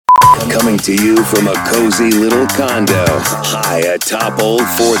Coming to you from a cozy little condo high atop Old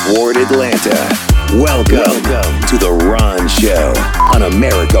Fourth Ward, Atlanta. Welcome to The Ron Show on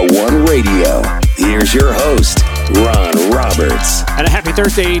America One Radio. Here's your host, Ron Roberts. And a happy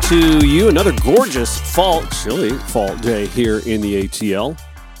Thursday to you. Another gorgeous chilly fall day here in the ATL.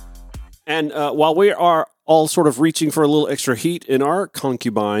 And while we are all sort of reaching for a little extra heat in our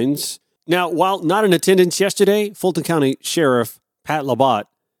concubines, now, while not in attendance yesterday, Fulton County Sheriff Pat Labat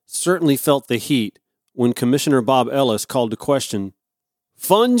certainly felt the heat when Commissioner Bob Ellis called to question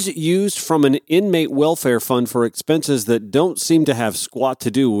funds used from an inmate welfare fund for expenses that don't seem to have squat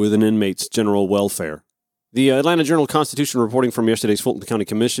to do with an inmate's general welfare. The Atlanta Journal-Constitution reporting from yesterday's Fulton County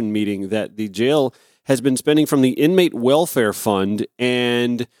Commission meeting that the jail has been spending from the inmate welfare fund,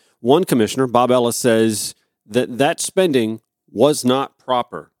 and one commissioner, Bob Ellis, says that spending was not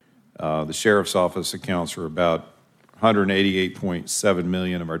proper. The sheriff's office accounts for about $188.7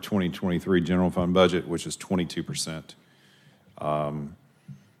 million of our 2023 general fund budget, which is 22%. And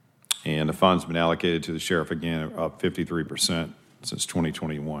the fund's been allocated to the sheriff again, up 53% since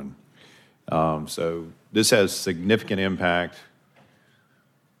 2021. So this has significant impact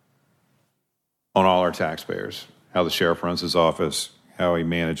on all our taxpayers, how the sheriff runs his office, how he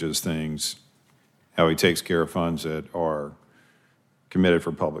manages things, how he takes care of funds that are committed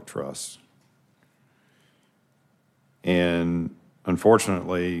for public trust. And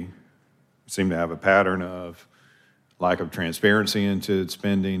unfortunately, seem to have a pattern of lack of transparency into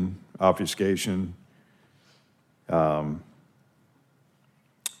spending, obfuscation, and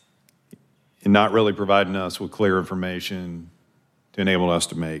not really providing us with clear information to enable us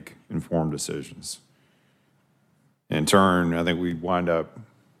to make informed decisions. In turn, I think we wind up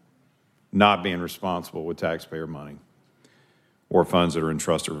not being responsible with taxpayer money or funds that are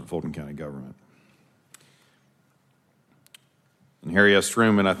entrusted for Fulton County government. And Harry S.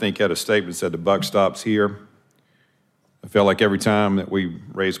 Truman, I think, had a statement that said the buck stops here. I feel like every time that we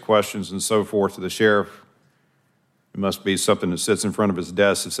raise questions and so forth to the sheriff, it must be something that sits in front of his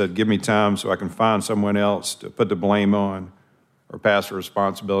desk that said, give me time so I can find someone else to put the blame on or pass the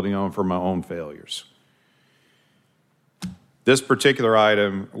responsibility on for my own failures. This particular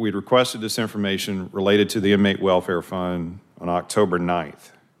item, we'd requested this information related to the Inmate Welfare Fund on October 9th.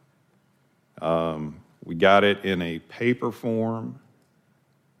 We got it in a paper form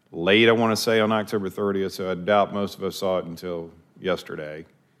late, I want to say, on October 30th, so I doubt most of us saw it until yesterday.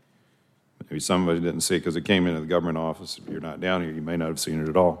 Maybe some of us didn't see it because it came into the government office. If you're not down here, you may not have seen it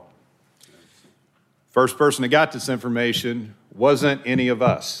at all. First person that got this information wasn't any of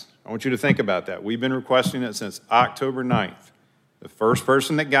us. I want you to think about that. We've been requesting it since October 9th. The first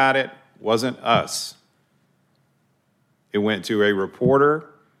person that got it wasn't us. It went to a reporter,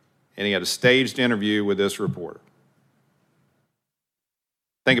 and he had a staged interview with this reporter.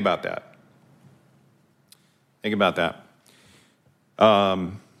 Think about that. Think about that.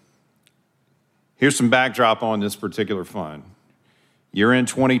 Here's some backdrop on this particular fund. Year-end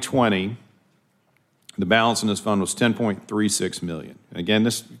 2020, the balance in this fund was $10.36 million. And again,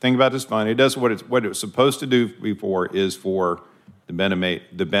 this thing about this fund, it does what it's supposed to do before is for the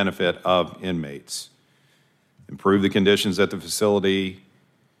benefit of inmates. Improve the conditions at the facility,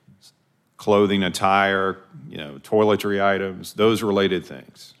 clothing, attire, toiletry items, those related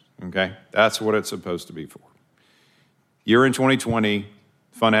things, okay? That's what it's supposed to be for. Year in 2020,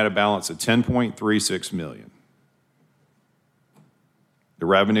 the fund had a balance of $10.36 million. The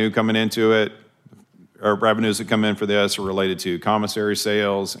revenue coming into it, or revenues that come in for this are related to commissary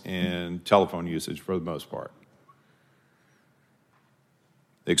sales and telephone usage for the most part.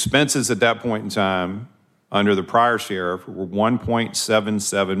 The expenses at that point in time under the prior sheriff were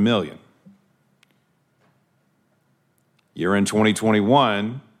 $1.77 million. Year in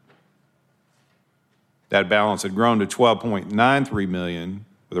 2021, that balance had grown to $12.93 million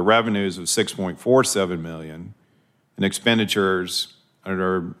with the revenues of $6.47 million and expenditures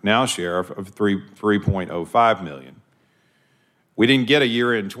under now sheriff of $3.05 million. We didn't get a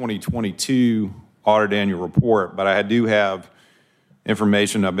year-end 2022 audit annual report, but I do have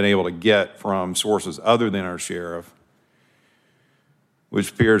information I've been able to get from sources other than our sheriff,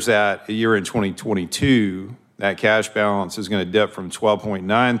 which appears that a year in 2022, that cash balance is going to dip from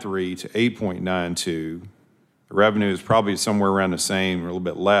 12.93 to 8.92. The revenue is probably somewhere around the same or a little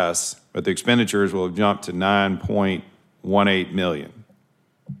bit less, but the expenditures will have jumped to $9.18 million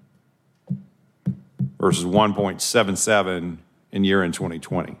versus 1.77 in year in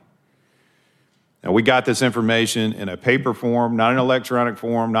 2020. Now, we got this information in a paper form, not an electronic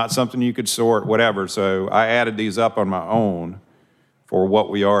form, not something you could sort, whatever. So I added these up on my own for what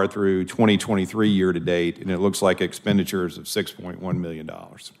we are through 2023 year to date, and it looks like expenditures of $6.1 million.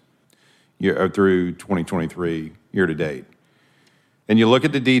 through 2023 year to date. And you look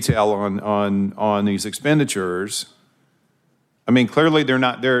at the detail on these expenditures. I mean, clearly they're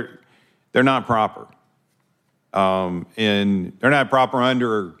not proper, and they're not proper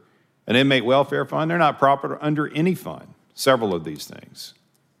under an inmate welfare fund. They're not proper under any fund. Several of these things: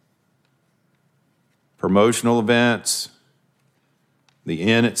 promotional events, the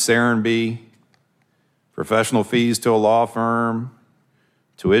inn at Serenby, professional fees to a law firm,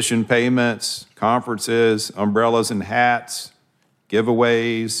 tuition payments, conferences, umbrellas and hats,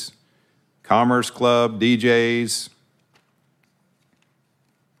 giveaways, Commerce Club, DJs,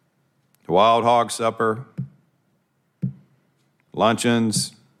 the Wild Hog Supper,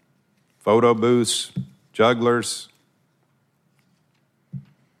 luncheons, photo booths, jugglers,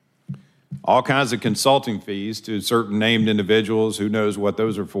 all kinds of consulting fees to certain named individuals. Who knows what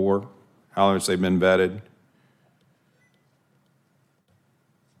those are for, how long they've been vetted.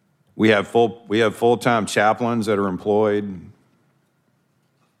 We have full-time chaplains that are employed, and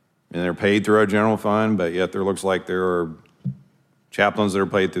they're paid through our general fund, but yet there looks like there are chaplains that are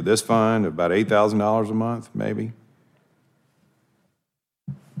paid through this fund, about $8,000 a month, maybe.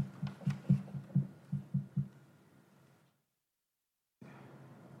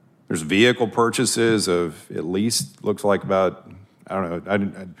 There's vehicle purchases of at least, looks like about, I don't know,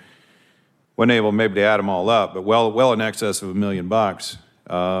 I wasn't able maybe to add them all up, but well in excess of $1 million.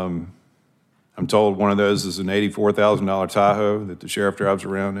 I'm told one of those is an $84,000 Tahoe that the sheriff drives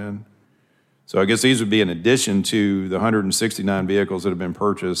around in. So I guess these would be in addition to the 169 vehicles that have been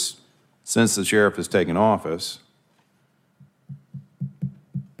purchased since the sheriff has taken office.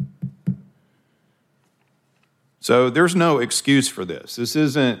 So there's no excuse for this. This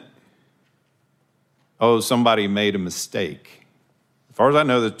isn't, oh, somebody made a mistake. As far as I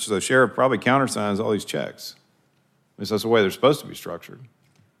know, the sheriff probably countersigns all these checks. At least that's the way they're supposed to be structured.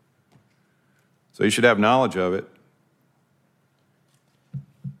 So you should have knowledge of it.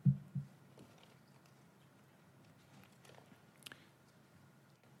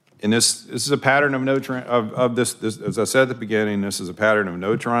 And this is a pattern of this, as I said at the beginning, this is a pattern of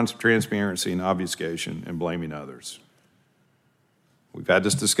no transparency and obfuscation and blaming others. We've had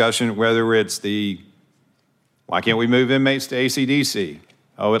this discussion, whether it's why can't we move inmates to ACDC?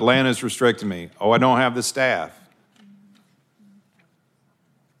 Oh, Atlanta's restricting me. Oh, I don't have the staff.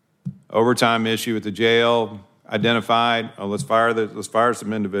 Overtime issue at the jail identified. Oh, let's fire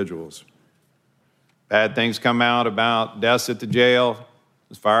some individuals. Bad things come out about deaths at the jail.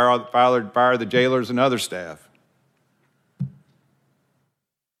 Let's fire the jailers and other staff.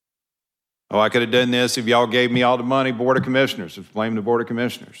 Oh, I could have done this if y'all gave me all the money. Board of Commissioners. Let's blame the Board of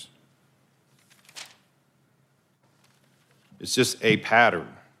Commissioners. It's just a pattern.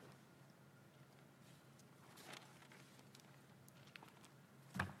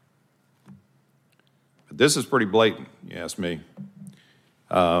 But this is pretty blatant, you ask me.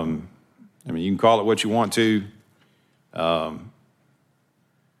 I mean, you can call it what you want to.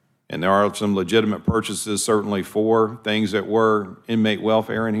 And there are some legitimate purchases, certainly for things that were inmate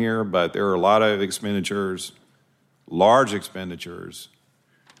welfare in here, but there are a lot of expenditures, large expenditures,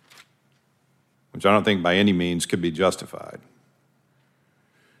 which I don't think by any means could be justified.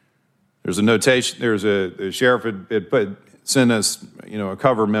 There's a notation, the sheriff had sent us, a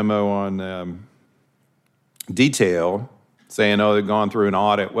cover memo on detail saying, oh, they've gone through an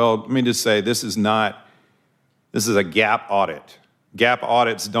audit. Well, let me just say, this is a gap audit. Gap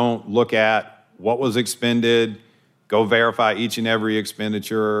audits don't look at what was expended, go verify each and every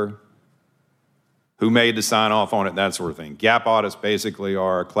expenditure, who made the sign off on it, that sort of thing. Gap audits basically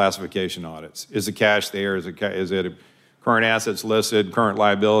are classification audits. Is the cash there? Is it current assets listed, current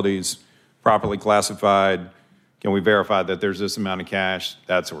liabilities properly classified? Can we verify that there's this amount of cash?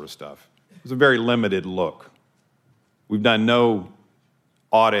 That sort of stuff. It's a very limited look. We've done no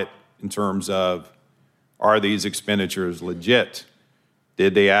audit in terms of, are these expenditures legit? Were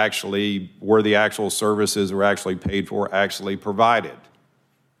the actual services that were actually paid for actually provided?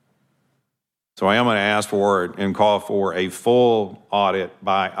 So I am going to ask for and call for a full audit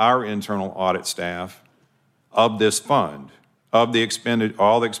by our internal audit staff of this fund, of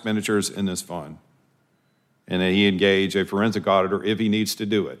all the expenditures in this fund, and that he engage a forensic auditor if he needs to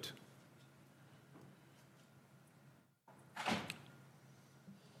do it.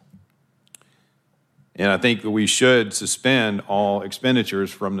 And I think that we should suspend all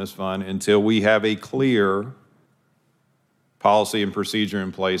expenditures from this fund until we have a clear policy and procedure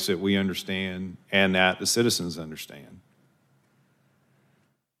in place that we understand and that the citizens understand.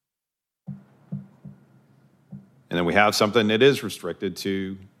 And then we have something that is restricted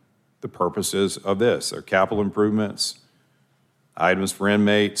to the purposes of this. There are capital improvements, items for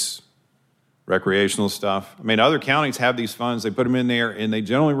inmates, recreational stuff. I mean, other counties have these funds. They put them in there, and they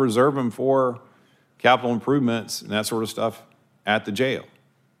generally reserve them for capital improvements and that sort of stuff at the jail.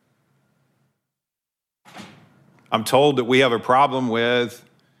 I'm told that we have a problem with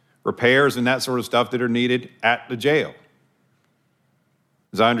repairs and that sort of stuff that are needed at the jail.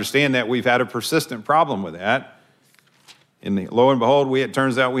 As I understand that, we've had a persistent problem with that. And lo and behold, it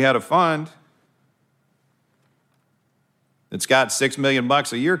turns out we had a fund that's got $6 million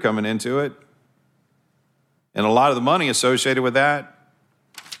a year coming into it. And a lot of the money associated with that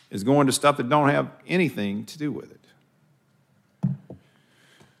is going to stuff that don't have anything to do with it.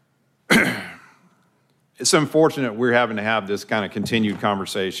 It's unfortunate we're having to have this kind of continued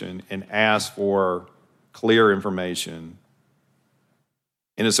conversation and ask for clear information.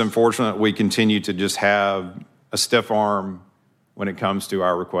 And it's unfortunate we continue to just have a stiff arm when it comes to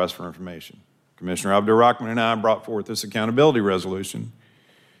our request for information. Commissioner Abdul-Rahman and I brought forth this accountability resolution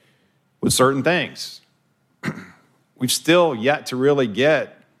with certain things. We've still yet to really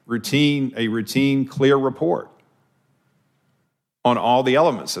get a routine, clear report on all the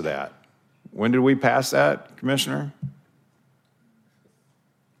elements of that. When did we pass that, Commissioner?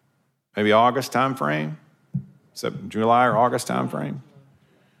 Maybe August time frame? July or August time frame?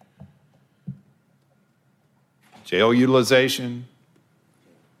 Jail utilization.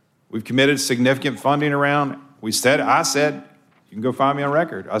 We've committed significant funding around. I said, you can go find me on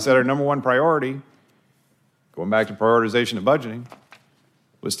record. I said our number one priority, going back to prioritization and budgeting,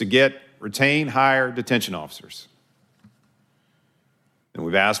 was to retain, hire detention officers. And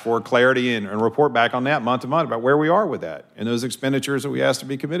we've asked for clarity and report back on that month to month about where we are with that and those expenditures that we asked to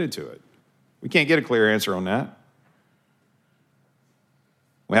be committed to it. We can't get a clear answer on that.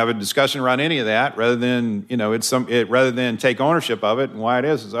 We have a discussion around any of that rather than, rather than take ownership of it, and why it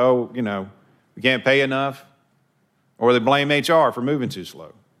is we can't pay enough, or they blame HR for moving too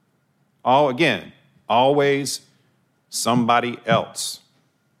slow. Always somebody else.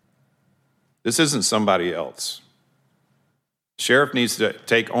 This isn't somebody else. Sheriff needs to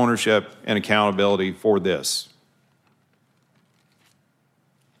take ownership and accountability for this.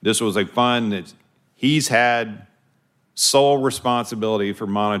 This was a fund that he's had sole responsibility for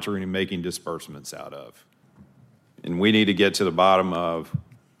monitoring and making disbursements out of. And we need to get to the bottom of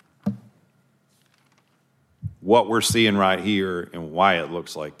what we're seeing right here and why it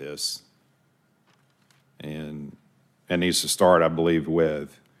looks like this. And it needs to start, I believe,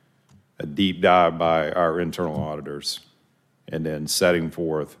 with a deep dive by our internal auditors and then setting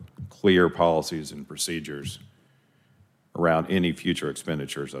forth clear policies and procedures around any future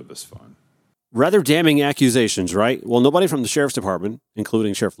expenditures of this fund. Rather damning accusations, right? Well, nobody from the Sheriff's Department,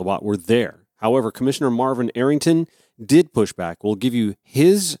 including Sheriff Labat, were there. However, Commissioner Marvin Arrington did push back. We'll give you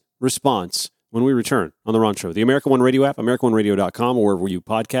his response when we return on The Ron Show. The America One Radio app, AmericaOneRadio.com, or wherever you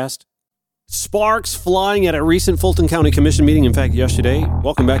podcast. Sparks flying at a recent Fulton County Commission meeting, in fact, yesterday.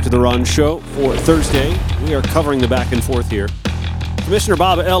 Welcome back to The Ron Show for Thursday. We are covering the back and forth here. Commissioner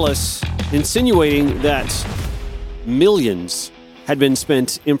Bob Ellis insinuating that millions had been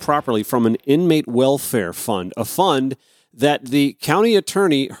spent improperly from an inmate welfare fund, a fund that the county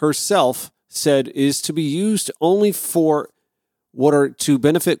attorney herself said is to be used only for what are to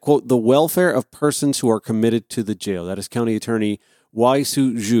benefit, quote, the welfare of persons who are committed to the jail. That is County Attorney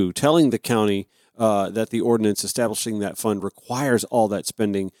Wai-Su Zhu telling the county that the ordinance establishing that fund requires all that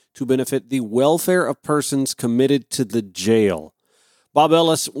spending to benefit the welfare of persons committed to the jail. Bob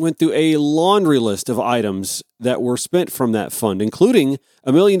Ellis went through a laundry list of items that were spent from that fund, including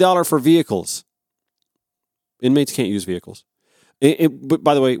 $1 million for vehicles. Inmates can't use vehicles. But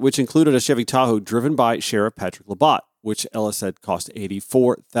by the way, which included a Chevy Tahoe driven by Sheriff Pat Labat, which Ellis said cost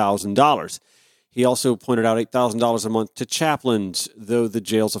 $84,000. He also pointed out $8,000 a month to chaplains, though the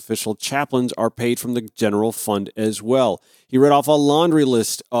jail's official chaplains are paid from the general fund as well. He read off a laundry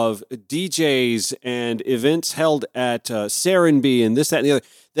list of DJs and events held at Serenbe and this, that, and the other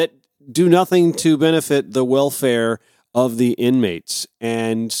that do nothing to benefit the welfare of the inmates.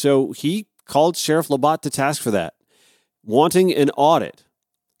 And so he called Sheriff Labat to task for that, wanting an audit.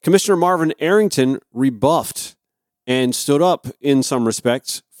 Commissioner Marvin Arrington rebuffed and stood up in some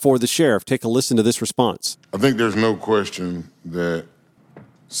respects for the sheriff. Take a listen to this response. I think there's no question that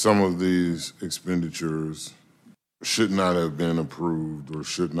some of these expenditures should not have been approved or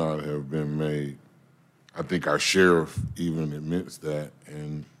should not have been made. I think our sheriff even admits that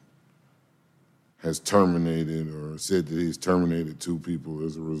and has terminated or said that he's terminated 2 people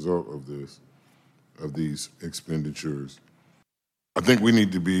as a result of these expenditures. I think we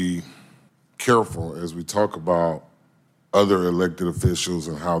need to be careful as we talk about other elected officials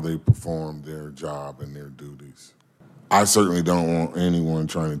and how they perform their job and their duties. I certainly don't want anyone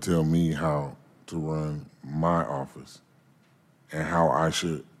trying to tell me how to run my office and how I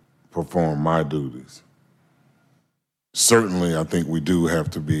should perform my duties. Certainly, I think we do have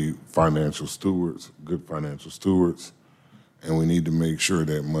to be financial stewards, good financial stewards, and we need to make sure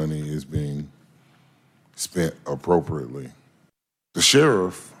that money is being spent appropriately. The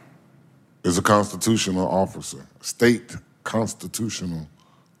sheriff is a constitutional officer, state constitutional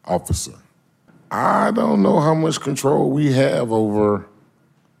officer. I don't know how much control we have over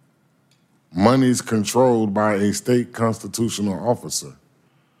monies controlled by a state constitutional officer.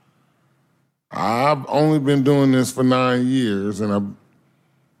 I've only been doing this for 9 years, and I'm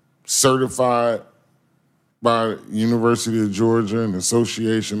certified by University of Georgia and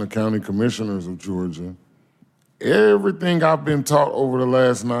Association of County Commissioners of Georgia. Everything I've been taught over the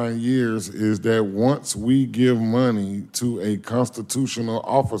last 9 years is that once we give money to a constitutional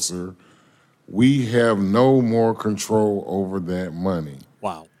officer, we have no more control over that money.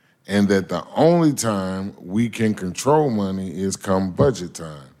 Wow. And that the only time we can control money is come budget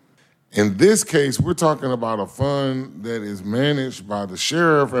time. In this case, we're talking about a fund that is managed by the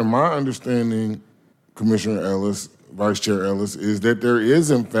sheriff, and my understanding, Commissioner Ellis, Vice Chair Ellis, is that there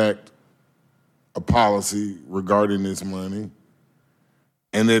is, in fact, a policy regarding this money,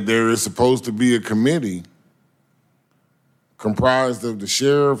 and that there is supposed to be a committee comprised of the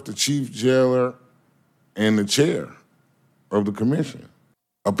sheriff, the chief jailer, and the chair of the commission.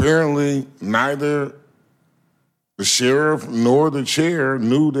 Apparently, neither the sheriff nor the chair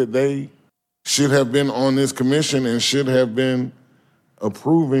knew that they should have been on this commission and should have been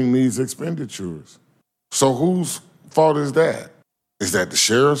approving these expenditures. So whose fault is that? Is that the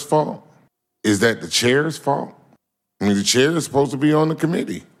sheriff's fault? Is that the chair's fault? I mean, the chair is supposed to be on the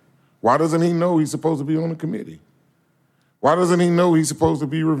committee. Why doesn't he know he's supposed to be on the committee? Why doesn't he know he's supposed to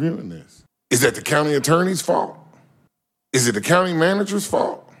be reviewing this? Is that the county attorney's fault? Is it the county manager's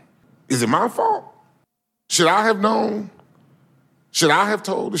fault? Is it my fault? Should I have known? Should I have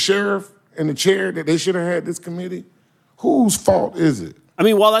told the sheriff and the chair that they should have had this committee? Whose fault is it? I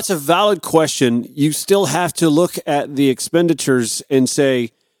mean, while that's a valid question, you still have to look at the expenditures and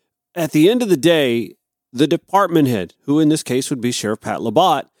say, at the end of the day, the department head, who in this case would be Sheriff Pat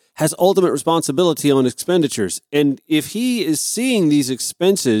Labat, has ultimate responsibility on expenditures. And if he is seeing these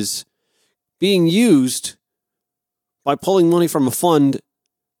expenses being used by pulling money from a fund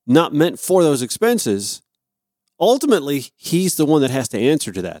not meant for those expenses, ultimately, he's the one that has to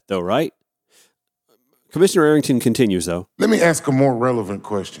answer to that, though, right? Commissioner Arrington continues, though. Let me ask a more relevant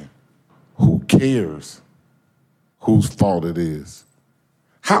question. Who cares whose fault it is?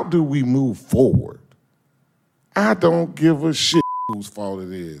 How do we move forward? I don't give a shit whose fault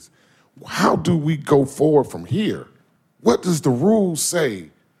it is. How do we go forward from here? What does the rules say?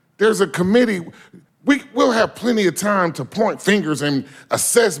 There's a committee. We'll have plenty of time to point fingers and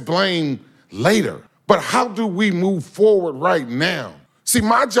assess blame later. But how do we move forward right now? See,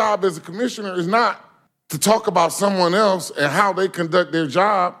 my job as a commissioner is not to talk about someone else and how they conduct their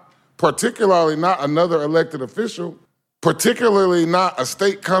job, particularly not another elected official, particularly not a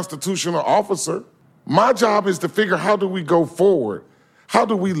state constitutional officer. My job is to figure how do we go forward? How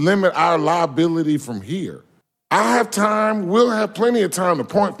do we limit our liability from here? I have time, we'll have plenty of time to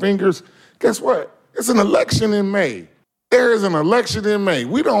point fingers. Guess what? It's an election in May. There is an election in May.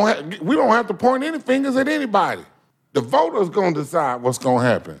 We don't have to point any fingers at anybody. The voters gonna decide what's gonna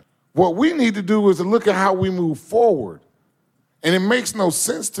happen. What we need to do is to look at how we move forward. And it makes no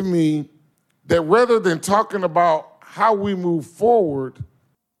sense to me that rather than talking about how we move forward,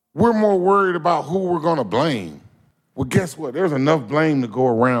 we're more worried about who we're gonna blame. Well, guess what? There's enough blame to go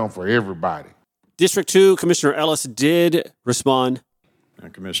around for everybody. District 2, Commissioner Ellis did respond.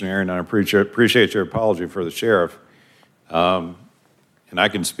 Commissioner Aaron, I appreciate your apology for the sheriff. And I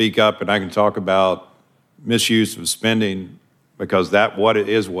can speak up and I can talk about misuse of spending because what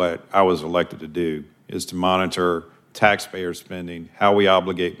I was elected to do is to monitor taxpayer spending, how we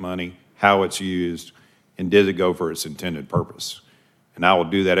obligate money, how it's used, and did it go for its intended purpose. And I will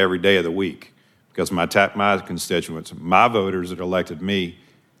do that every day of the week because my constituents, my voters that elected me,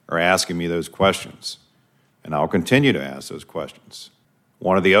 are asking me those questions. And I'll continue to ask those questions.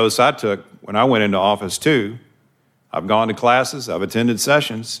 One of the oaths I took when I went into office too, I've gone to classes, I've attended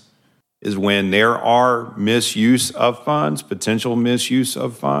sessions, is when there are misuse of funds, potential misuse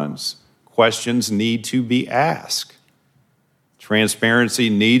of funds, questions need to be asked. Transparency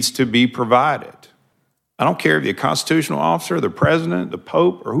needs to be provided. I don't care if you're a constitutional officer, the president, the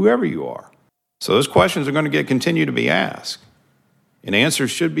pope, or whoever you are. So those questions are going to continue to be asked, and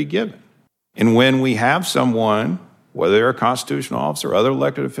answers should be given. And when we have someone, whether they're a constitutional officer or other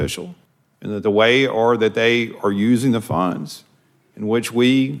elected official, and that the way or that they are using the funds in which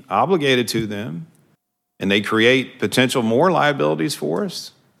we obligated to them, and they create potential more liabilities for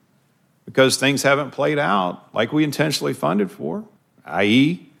us because things haven't played out like we intentionally funded for,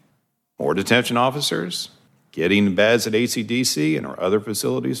 i.e., more detention officers, getting beds at ACDC and our other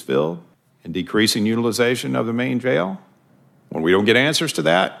facilities filled, and decreasing utilization of the main jail. When we don't get answers to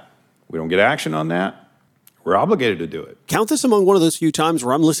that, we don't get action on that, we're obligated to do it. Count this among one of those few times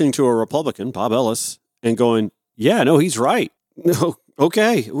where I'm listening to a Republican, Bob Ellis, and going, yeah, no, he's right. No,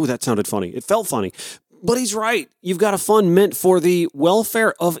 okay. Ooh, that sounded funny. It felt funny. But he's right. You've got a fund meant for the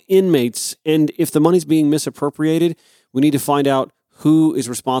welfare of inmates. And if the money's being misappropriated, we need to find out who is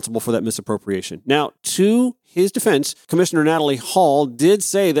responsible for that misappropriation. Now, to his defense, Commissioner Natalie Hall did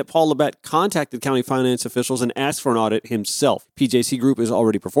say that Paul Labat contacted county finance officials and asked for an audit himself. PJC Group is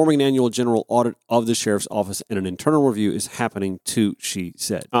already performing an annual general audit of the sheriff's office, and an internal review is happening too, she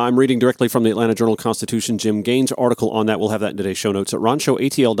said. I'm reading directly from the Atlanta Journal-Constitution, Jim Gaines' article on that. We'll have that in today's show notes at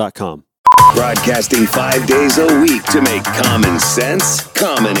ronshowatl.com. Broadcasting 5 days a week to make common sense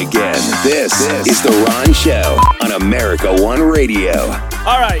common again. This is The Ron Show on America One Radio.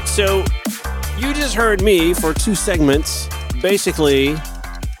 All right, so you just heard me for 2 segments basically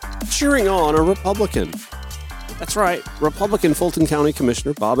cheering on a Republican. That's right, Republican Fulton County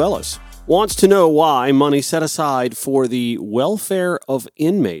Commissioner Bob Ellis wants to know why money set aside for the welfare of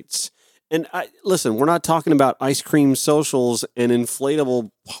inmates. And listen, we're not talking about ice cream socials and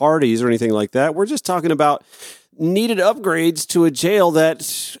inflatable parties or anything like that. We're just talking about needed upgrades to a jail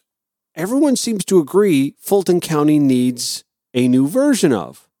that everyone seems to agree Fulton County needs a new version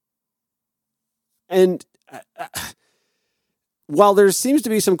of. And while there seems to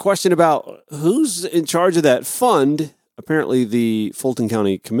be some question about who's in charge of that fund, apparently the Fulton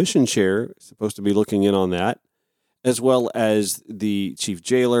County Commission Chair is supposed to be looking in on that, as well as the chief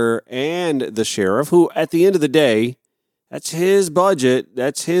jailer and the sheriff, who at the end of the day, that's his budget,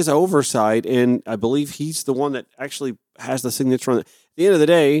 that's his oversight, and I believe he's the one that actually has the signature on it. At the end of the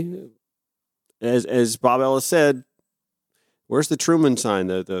day, as Bob Ellis said, where's the Truman sign,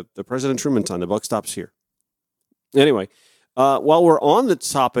 the President Truman sign? The buck stops here. Anyway, while we're on the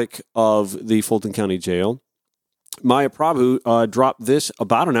topic of the Fulton County Jail, Maya Prabhu dropped this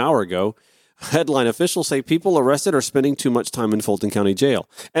about an hour ago. Headline: officials say people arrested are spending too much time in Fulton County Jail.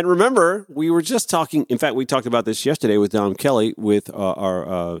 And remember, we were just talking, in fact, we talked about this yesterday with Don Kelly with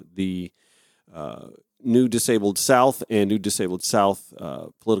the New Disabled South and New Disabled South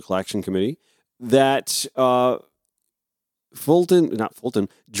Political Action Committee, that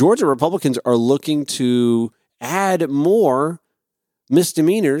Georgia Republicans are looking to add more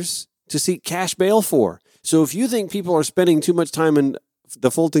misdemeanors to seek cash bail for. So if you think people are spending too much time in the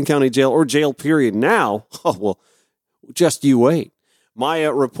Fulton County Jail or jail period now, oh, well, just you wait.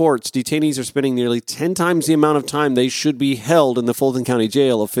 Maya reports detainees are spending nearly 10 times the amount of time they should be held in the Fulton County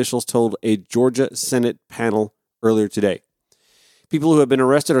Jail, officials told a Georgia Senate panel earlier today. People who have been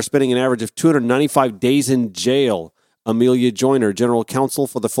arrested are spending an average of 295 days in jail. Amelia Joyner, general counsel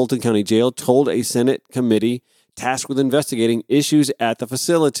for the Fulton County Jail, told a Senate committee tasked with investigating issues at the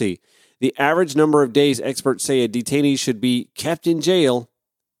facility. The average number of days experts say a detainee should be kept in jail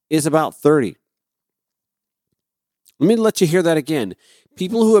is about 30. Let me let you hear that again.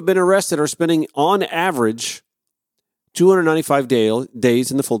 People who have been arrested are spending, on average, 295 days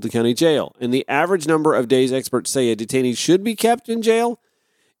in the Fulton County Jail. And the average number of days experts say a detainee should be kept in jail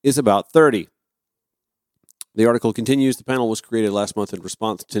is about 30. The article continues, the panel was created last month in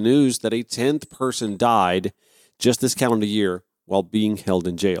response to news that a 10th person died just this calendar year while being held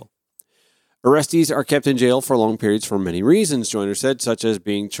in jail. Arrestees are kept in jail for long periods for many reasons, Joyner said, such as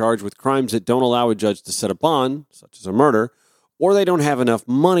being charged with crimes that don't allow a judge to set a bond, such as a murder, or they don't have enough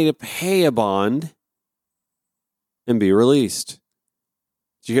money to pay a bond and be released.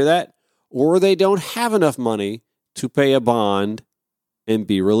 Did you hear that? Or they don't have enough money to pay a bond and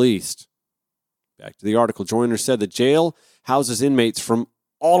be released. Back to the article, Joyner said the jail houses inmates from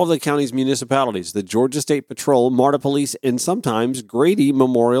all of the county's municipalities, the Georgia State Patrol, MARTA Police, and sometimes Grady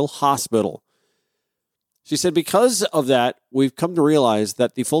Memorial Hospital. She said, because of that, we've come to realize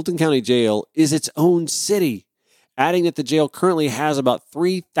that the Fulton County Jail is its own city, adding that the jail currently has about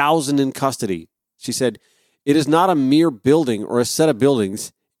 3,000 in custody. She said, it is not a mere building or a set of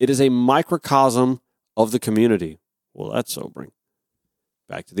buildings. It is a microcosm of the community. Well, that's sobering.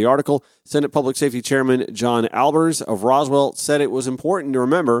 Back to the article, Senate Public Safety Chairman John Albers of Roswell said it was important to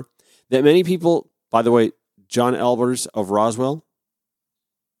remember that many people, by the way, John Albers of Roswell,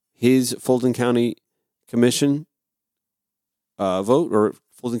 his Fulton County Commission vote, or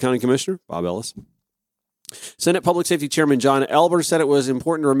Fulton County Commissioner, Bob Ellis. Senate Public Safety Chairman John Albers said it was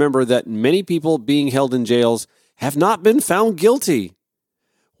important to remember that many people being held in jails have not been found guilty.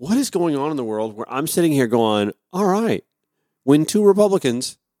 What is going on in the world where I'm sitting here going, all right, when 2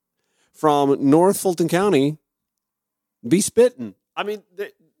 Republicans from North Fulton County be spitting? I mean,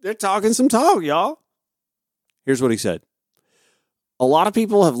 they're talking some talk, y'all. Here's what he said. A lot of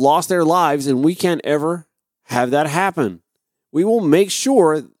people have lost their lives, and we can't ever have that happen. We will make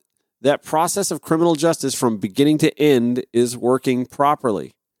sure that process of criminal justice from beginning to end is working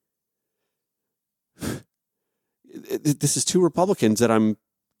properly. This is 2 Republicans that I'm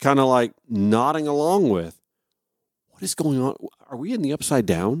kind of like nodding along with. What is going on? Are we in the upside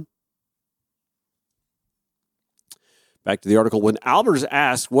down? Back to the article. When Albers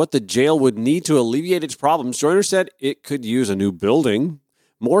asked what the jail would need to alleviate its problems, Joyner said it could use a new building,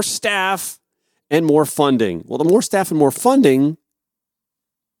 more staff, and more funding. Well, the more staff and more funding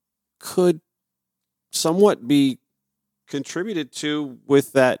could somewhat be contributed to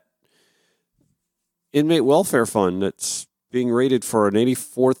with that inmate welfare fund that's being rated for an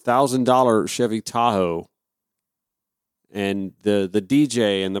 $84,000 Chevy Tahoe, and the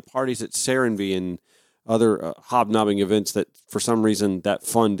DJ and the parties at Serenby and other hobnobbing events that for some reason that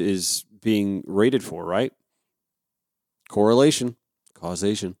fund is being rated for, right? Correlation,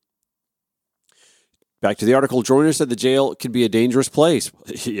 causation. Back to the article, Joyner said the jail could be a dangerous place.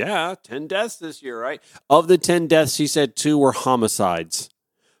 Yeah, 10 deaths this year, right? Of the 10 deaths, she said 2 were homicides.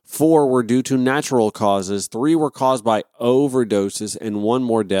 4 were due to natural causes. 3 were caused by overdoses, and 1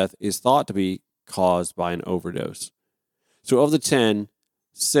 more death is thought to be caused by an overdose. So of the 10,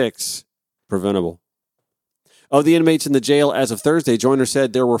 6 preventable. Of the inmates in the jail as of Thursday, Joyner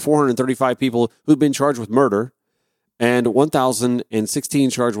said there were 435 people who'd been charged with murder and 1,016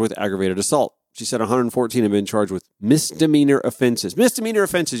 charged with aggravated assault. She said 114 have been charged with misdemeanor offenses. Misdemeanor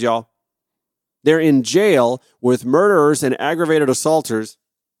offenses, y'all. They're in jail with murderers and aggravated assaulters.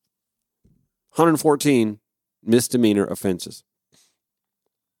 114 misdemeanor offenses.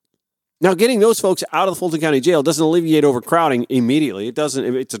 Now, getting those folks out of the Fulton County Jail doesn't alleviate overcrowding immediately. It doesn't.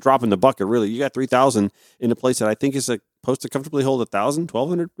 It's a drop in the bucket, really. You got 3,000 in a place that I think is supposed to comfortably hold 1,000,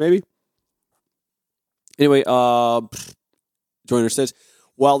 1,200, maybe. Anyway, Joyner says,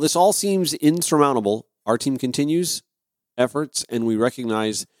 while this all seems insurmountable, our team continues efforts, and we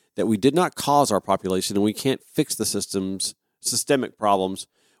recognize that we did not cause our population, and we can't fix the systemic problems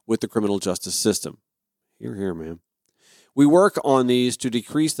with the criminal justice system. Hear, hear, man. We work on these to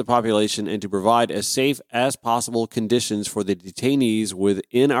decrease the population and to provide as safe as possible conditions for the detainees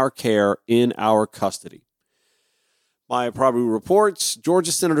within our care, in our custody. My Prabhu reports,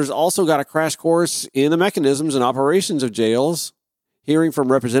 Georgia senators also got a crash course in the mechanisms and operations of jails, hearing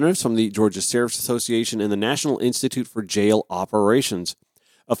from representatives from the Georgia Sheriff's Association and the National Institute for Jail Operations.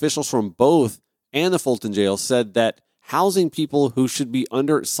 Officials from both and the Fulton Jail said that housing people who should be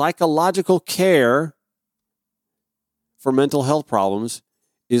under psychological care for mental health problems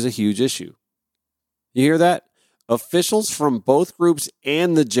is a huge issue. You hear that? Officials from both groups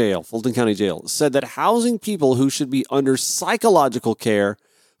and the jail, Fulton County Jail, said that housing people who should be under psychological care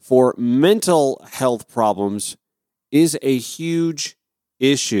for mental health problems is a huge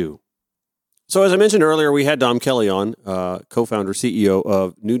issue. So as I mentioned earlier, we had Dom Kelly on, co-founder, CEO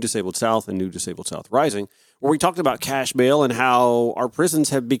of New Disabled South and New Disabled South Rising, where we talked about cash bail and how our prisons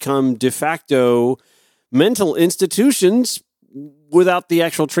have become de facto mental institutions without the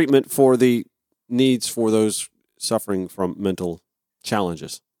actual treatment for the needs for those suffering from mental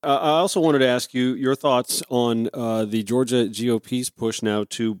challenges. I also wanted to ask you your thoughts on the Georgia GOP's push now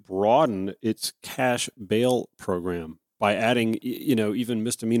to broaden its cash bail program by adding, even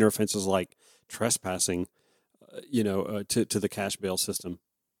misdemeanor offenses like trespassing, to the cash bail system.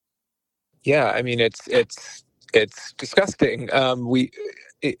 Yeah, I mean it's disgusting.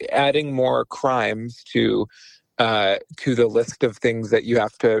 Adding more crimes to the list of things that you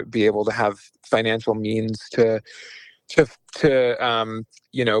have to be able to have financial means to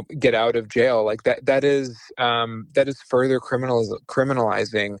get out of jail, like that is further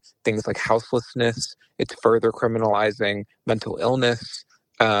criminalizing things like houselessness. It's further criminalizing mental illness.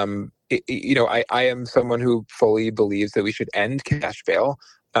 I am someone who fully believes that we should end cash bail.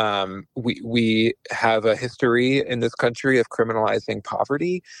 We have a history in this country of criminalizing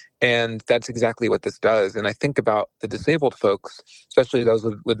poverty, and that's exactly what this does. And I think about the disabled folks, especially those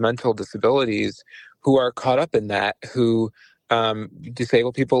with mental disabilities, who are caught up in that, who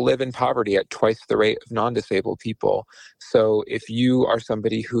disabled people live in poverty at twice the rate of non-disabled people. So if you are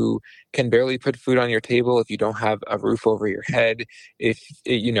somebody who can barely put food on your table, if you don't have a roof over your head, if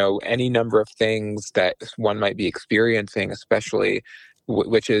any number of things that one might be experiencing, especially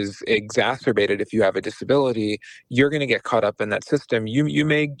which is exacerbated if you have a disability, you're going to get caught up in that system. You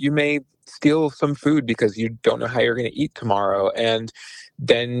may steal some food because you don't know how you're going to eat tomorrow, and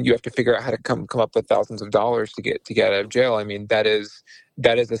then you have to figure out how to come up with thousands of dollars to get out of jail. I mean, that is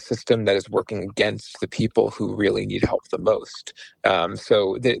a system that is working against the people who really need help the most.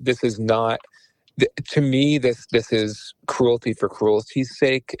 So this is not. To me, this is cruelty for cruelty's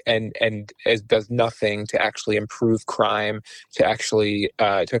sake, and it does nothing to actually improve crime, to actually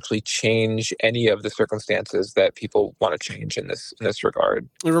change any of the circumstances that people want to change in this regard.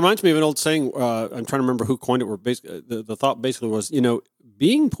 It reminds me of an old saying. I'm trying to remember who coined it. Where the thought basically was,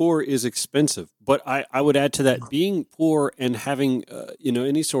 being poor is expensive, but I would add to that, being poor and having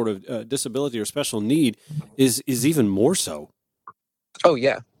any sort of disability or special need is even more so. Oh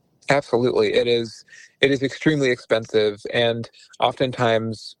yeah. Absolutely. It is extremely expensive. And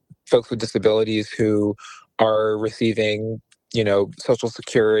oftentimes folks with disabilities who are receiving, Social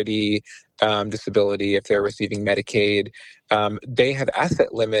Security, disability, if they're receiving Medicaid, they have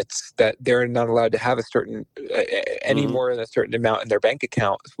asset limits that they're not allowed to have any more than a certain amount in their bank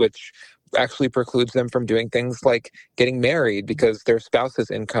account, which actually precludes them from doing things like getting married because their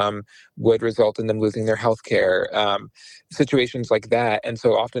spouse's income would result in them losing their health care, situations like that. And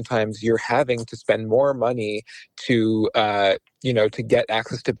so oftentimes you're having to spend more money to get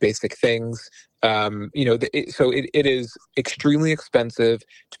access to basic things. So it is extremely expensive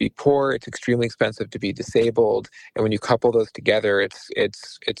to be poor. It's extremely expensive to be disabled. And when you couple those together,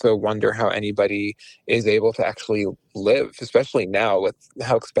 it's a wonder how anybody is able to actually live, especially now with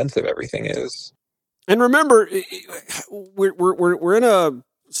how expensive everything is. And remember, we're in a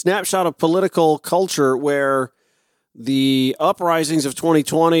snapshot of political culture where the uprisings of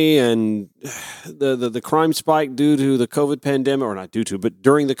 2020 and the crime spike due to the COVID pandemic, or not due to, but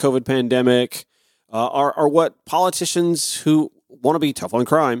during the COVID pandemic, are what politicians who want to be tough on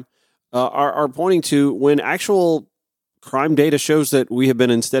crime are pointing to, when actual crime data shows that we have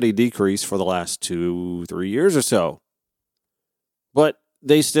been in steady decrease for the last 2-3 years or so. But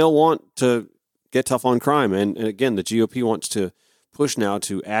they still want to get tough on crime. And again, the GOP wants to push now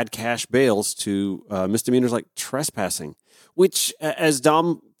to add cash bails to misdemeanors like trespassing, which, as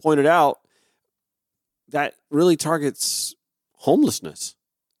Dom pointed out, that really targets homelessness.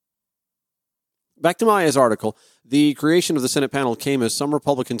 Back to Maya's article, the creation of the Senate panel came as some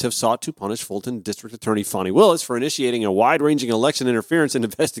Republicans have sought to punish Fulton District Attorney Fonnie Willis for initiating a wide-ranging election interference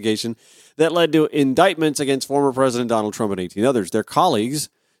investigation that led to indictments against former President Donald Trump and 18 others. Their colleagues,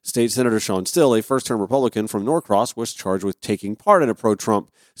 State Senator Sean Still, a first-term Republican from Norcross, was charged with taking part in a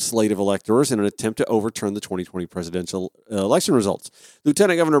pro-Trump slate of electors in an attempt to overturn the 2020 presidential election results.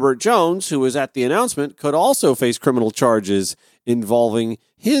 Lieutenant Governor Burt Jones, who was at the announcement, could also face criminal charges involving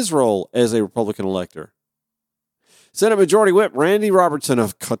his role as a Republican elector. Senate Majority Whip Randy Robertson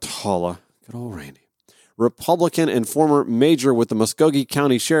of Catala, good old Randy, Republican and former major with the Muskogee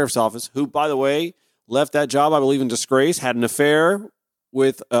County Sheriff's Office, who, by the way, left that job, I believe, in disgrace, had an affair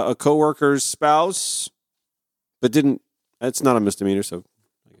with a coworker's spouse, but didn't. That's not a misdemeanor, so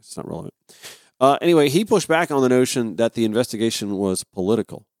I guess it's not relevant. Anyway, he pushed back on the notion that the investigation was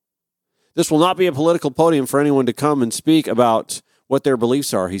political. This will not be a political podium for anyone to come and speak about what their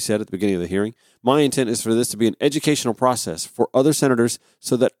beliefs are, he said at the beginning of the hearing. My intent is for this to be an educational process for other senators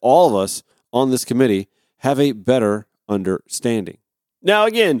so that all of us on this committee have a better understanding. Now,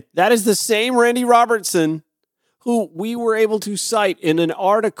 again, that is the same Randy Robertson who we were able to cite in an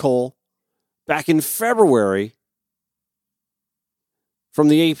article back in February from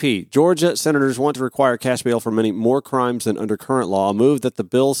the AP. Georgia senators want to require cash bail for many more crimes than under current law, a move that the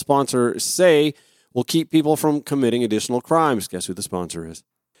bill sponsors say will keep people from committing additional crimes. Guess who the sponsor is?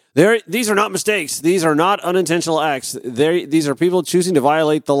 These are not mistakes. These are not unintentional acts. These are people choosing to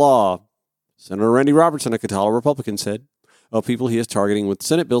violate the law. Senator Randy Robertson, a Catala Republican, said of people he is targeting with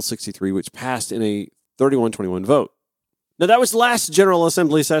Senate Bill 63, which passed in a 31-21 vote. Now, that was the last General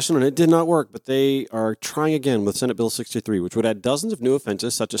Assembly session, and it did not work, but they are trying again with Senate Bill 63, which would add dozens of new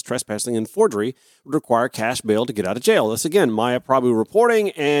offenses, such as trespassing and forgery, would require cash bail to get out of jail. This, again, Maya Prabhu reporting,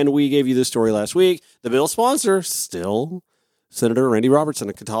 and we gave you this story last week. The bill sponsor, still Senator Randy Robertson,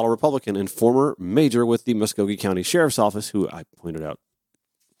 a Catala Republican and former major with the Muskogee County Sheriff's Office, who I pointed out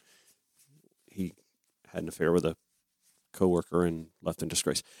he had an affair with a co-worker and left in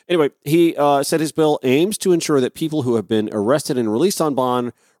disgrace. Anyway, he said his bill aims to ensure that people who have been arrested and released on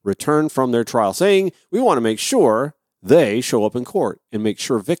bond return from their trial, saying, we want to make sure they show up in court and make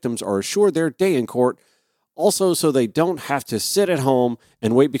sure victims are assured their day in court, also so they don't have to sit at home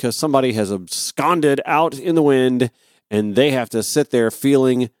and wait because somebody has absconded out in the wind and they have to sit there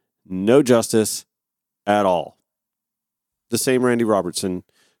feeling no justice at all. the same Randy Robertson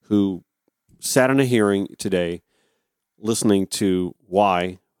who sat in a hearing today listening to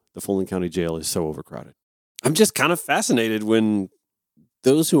why the Fulton County Jail is so overcrowded. I'm just kind of fascinated when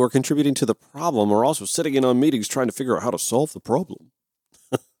those who are contributing to the problem are also sitting in on meetings trying to figure out how to solve the problem.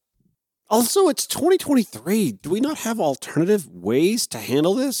 Also, it's 2023. Do we not have alternative ways to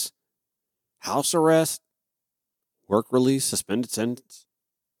handle this? House arrest, work release, suspended sentence,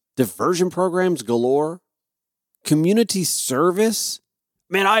 diversion programs galore, community service.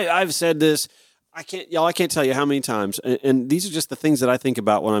 Man, I've said this. I can't tell you how many times. And these are just the things that I think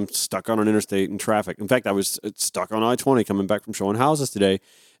about when I'm stuck on an interstate in traffic. In fact, I was stuck on I-20 coming back from showing houses today.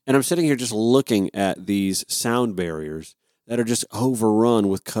 And I'm sitting here just looking at these sound barriers that are just overrun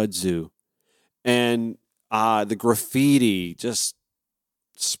with kudzu. And the graffiti just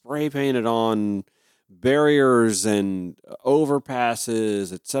spray painted on barriers and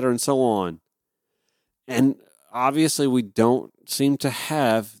overpasses, et cetera, and so on. And obviously, we don't seem to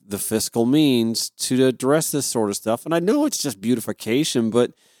have the fiscal means to address this sort of stuff. And I know it's just beautification,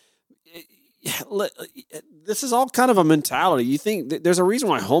 but this is all kind of a mentality. You think there's a reason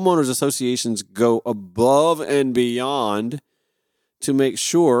why homeowners associations go above and beyond to make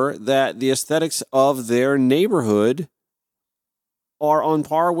sure that the aesthetics of their neighborhood are on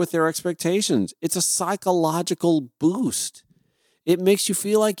par with their expectations. It's a psychological boost. It makes you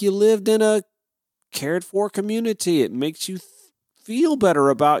feel like you lived in a cared for community. It makes you feel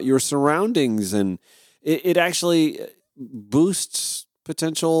better about your surroundings, and it actually boosts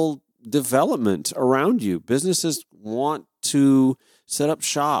potential development around you. Businesses want to set up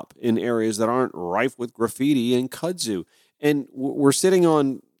shop in areas that aren't rife with graffiti and kudzu. And we're sitting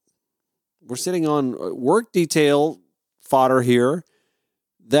on work detail fodder here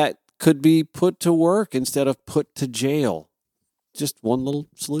that could be put to work instead of put to jail. Just one little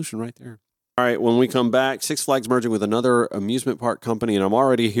solution right there. All right, when we come back, Six Flags merging with another amusement park company, and I'm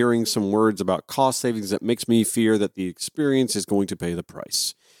already hearing some words about cost savings that makes me fear that the experience is going to pay the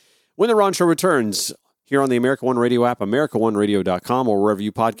price. When the Ron Show returns here on the America One Radio app, AmericaOneRadio.com, or wherever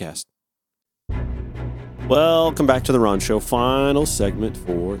you podcast. Welcome back to the Ron Show, final segment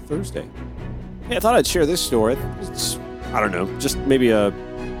for Thursday. Hey, I thought I'd share this story. I don't know, just maybe a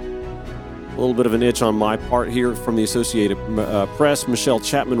little bit of an itch on my part here from the Associated Press. Michelle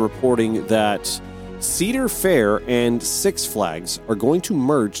Chapman reporting that Cedar Fair and Six Flags are going to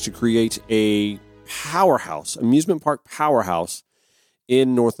merge to create a powerhouse, amusement park powerhouse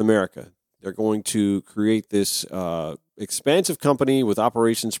in North America. They're going to create this expansive company with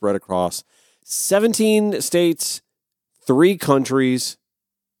operations spread across 17 states, 3 countries,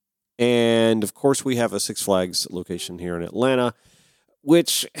 and of course we have a Six Flags location here in Atlanta,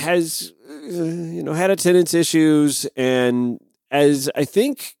 which has, had attendance issues. And as I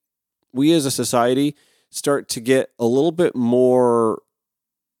think we as a society start to get a little bit more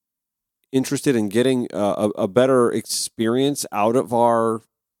interested in getting a better experience out of our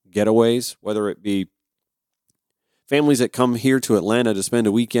getaways, whether it be families that come here to Atlanta to spend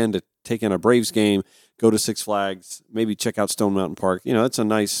a weekend to take in a Braves game, go to Six Flags, maybe check out Stone Mountain Park. It's a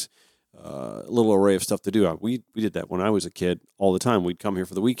nice little array of stuff to do. We did that when I was a kid all the time. We'd come here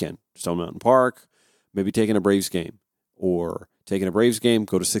for the weekend, Stone Mountain Park, maybe taking a Braves game, or taking a Braves game,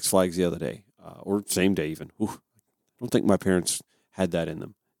 go to Six Flags the other day, or same day even. I don't think my parents had that in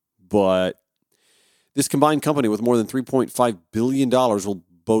them. But this combined company with more than $3.5 billion will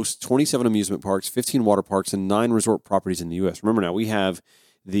boast 27 amusement parks, 15 water parks, and 9 resort properties in the U.S. Remember now, we have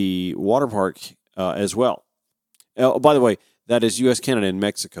the water park as well. By the way, that is U.S., Canada, and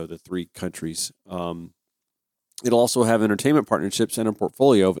Mexico, the 3 countries. It'll also have entertainment partnerships and a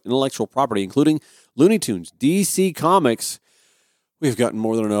portfolio of intellectual property, including Looney Tunes, DC Comics. We've gotten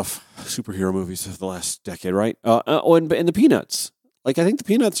more than enough superhero movies of the last decade, right? And the Peanuts. I think the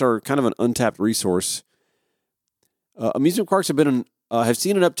Peanuts are kind of an untapped resource. Amusement parks have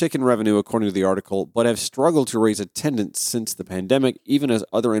seen an uptick in revenue, according to the article, but have struggled to raise attendance since the pandemic, even as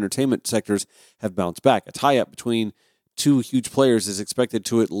other entertainment sectors have bounced back. A tie-up between 2 huge players is expected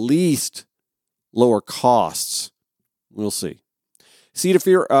to at least lower costs. We'll see. Cedar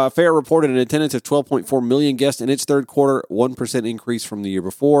Fair reported an attendance of 12.4 million guests in its third quarter, 1% increase from the year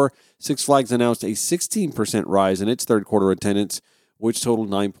before. Six Flags announced a 16% rise in its third quarter attendance, which totaled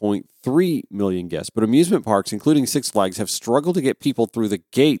 9.3 million guests. But amusement parks, including Six Flags, have struggled to get people through the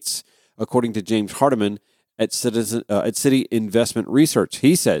gates, according to James Hardiman at City Investment Research.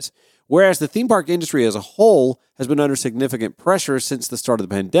 He says, whereas the theme park industry as a whole has been under significant pressure since the start of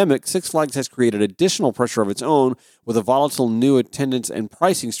the pandemic, Six Flags has created additional pressure of its own with a volatile new attendance and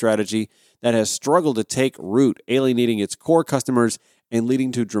pricing strategy that has struggled to take root, alienating its core customers and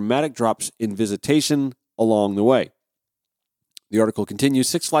leading to dramatic drops in visitation along the way. The article continues,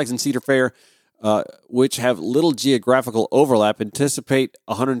 Six Flags and Cedar Fair, which have little geographical overlap, anticipate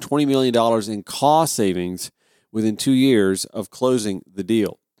 $120 million in cost savings within 2 years of closing the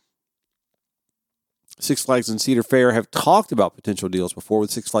deal. Six Flags and Cedar Fair have talked about potential deals before, with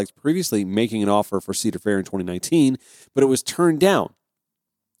Six Flags previously making an offer for Cedar Fair in 2019, but it was turned down.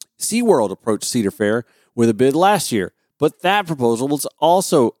 SeaWorld approached Cedar Fair with a bid last year, but that proposal was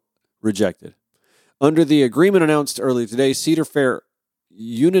also rejected. Under the agreement announced earlier today, Cedar Fair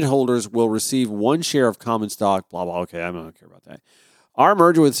unit holders will receive 1 share of common stock, blah, blah, okay, I don't care about that. Our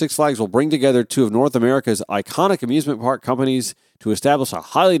merger with Six Flags will bring together 2 of North America's iconic amusement park companies to establish a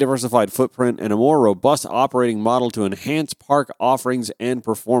highly diversified footprint and a more robust operating model to enhance park offerings and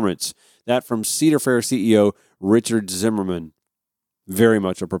performance. That from Cedar Fair CEO Richard Zimmerman. Very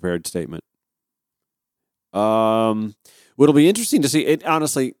much a prepared statement. What'll be interesting to see, it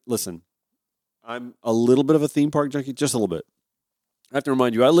honestly, listen, I'm a little bit of a theme park junkie, just a little bit. I have to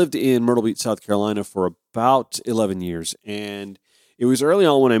remind you, I lived in Myrtle Beach, South Carolina for about 11 years, and it was early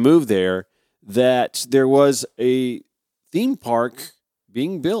on when I moved there that there was a theme park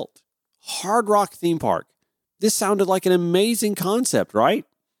being built. Hard Rock theme park. This sounded like an amazing concept, right?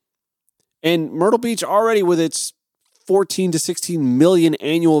 And Myrtle Beach already with its 14 to 16 million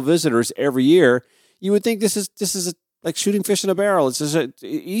annual visitors every year, you would think this is like shooting fish in a barrel. It's just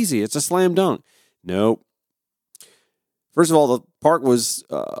easy. It's a slam dunk. Nope. First of all, the park was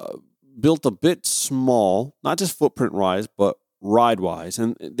built a bit small, not just footprint-wise, but ride-wise.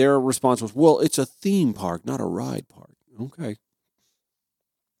 And their response was, well, it's a theme park, not a ride park. Okay.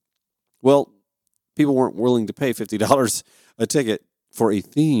 Well, people weren't willing to pay $50 a ticket for a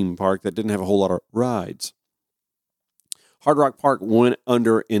theme park that didn't have a whole lot of rides. Hard Rock Park went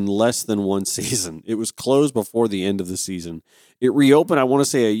under in less than 1 season. It was closed before the end of the season. It reopened, I want to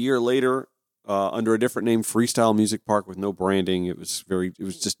say, a year later under a different name, Freestyle Music Park, with no branding. It was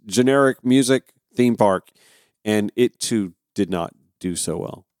just generic music theme park, and it too did not do so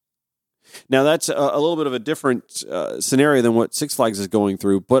well. Now, that's a little bit of a different scenario than what Six Flags is going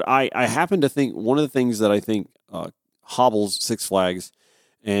through, but I happen to think one of the things that I think hobbles Six Flags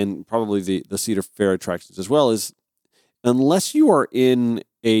and probably the Cedar Fair attractions as well is, unless you are in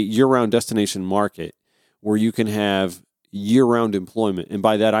a year-round destination market where you can have year-round employment, and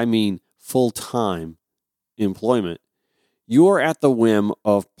by that I mean full-time employment, you are at the whim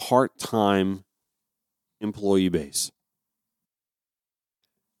of part-time employee base.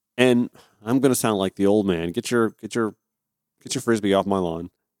 And I'm going to sound like the old man. Get your Frisbee off my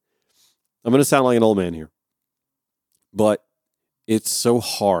lawn. I'm going to sound like an old man here. But it's so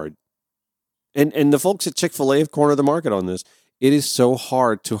hard. And the folks at Chick-fil-A have cornered the market on this. It is so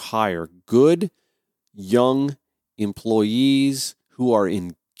hard to hire good, young employees who are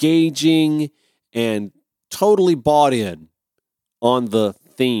engaging and totally bought in on the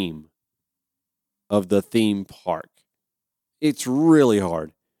theme of the theme park. It's really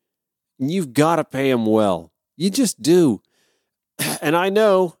hard. You've got to pay them well. You just do. And I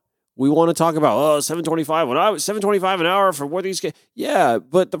know we want to talk about, $7.25 an hour for what these kids. Yeah,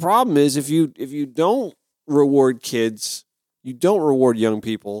 but the problem is if you don't reward kids, you don't reward young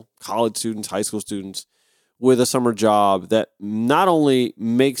people, college students, high school students, with a summer job that not only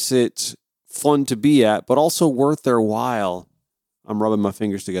makes it fun to be at, but also worth their while. I'm rubbing my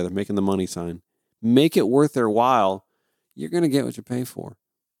fingers together, making the money sign. Make it worth their while. You're going to get what you pay for.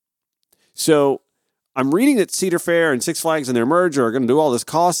 So I'm reading that Cedar Fair and Six Flags and their merger are going to do all this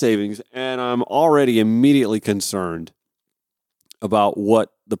cost savings, and I'm already immediately concerned about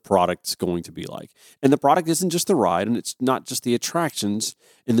what the product's going to be like. And the product isn't just the ride, and it's not just the attractions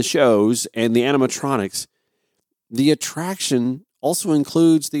and the shows and the animatronics. The attraction also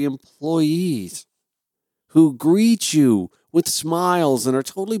includes the employees who greet you with smiles and are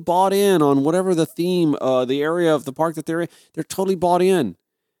totally bought in on whatever the theme, the area of the park that they're in. They're totally bought in.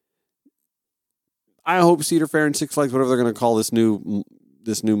 I hope Cedar Fair and Six Flags, whatever they're going to call this new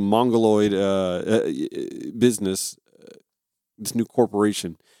mongoloid business, this new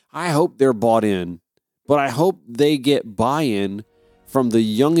corporation, I hope they're bought in. But I hope they get buy-in from the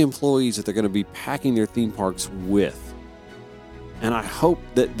young employees that they're going to be packing their theme parks with. And I hope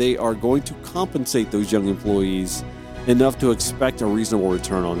that they are going to compensate those young employees enough to expect a reasonable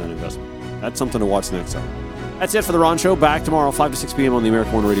return on that investment. That's something to watch next time. That's it for The Ron Show. Back tomorrow, 5 to 6 p.m. on the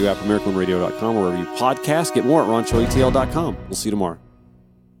American One Radio app, AmericanOneRadio.com, wherever you podcast. Get more at RonShowATL.com. We'll see you tomorrow.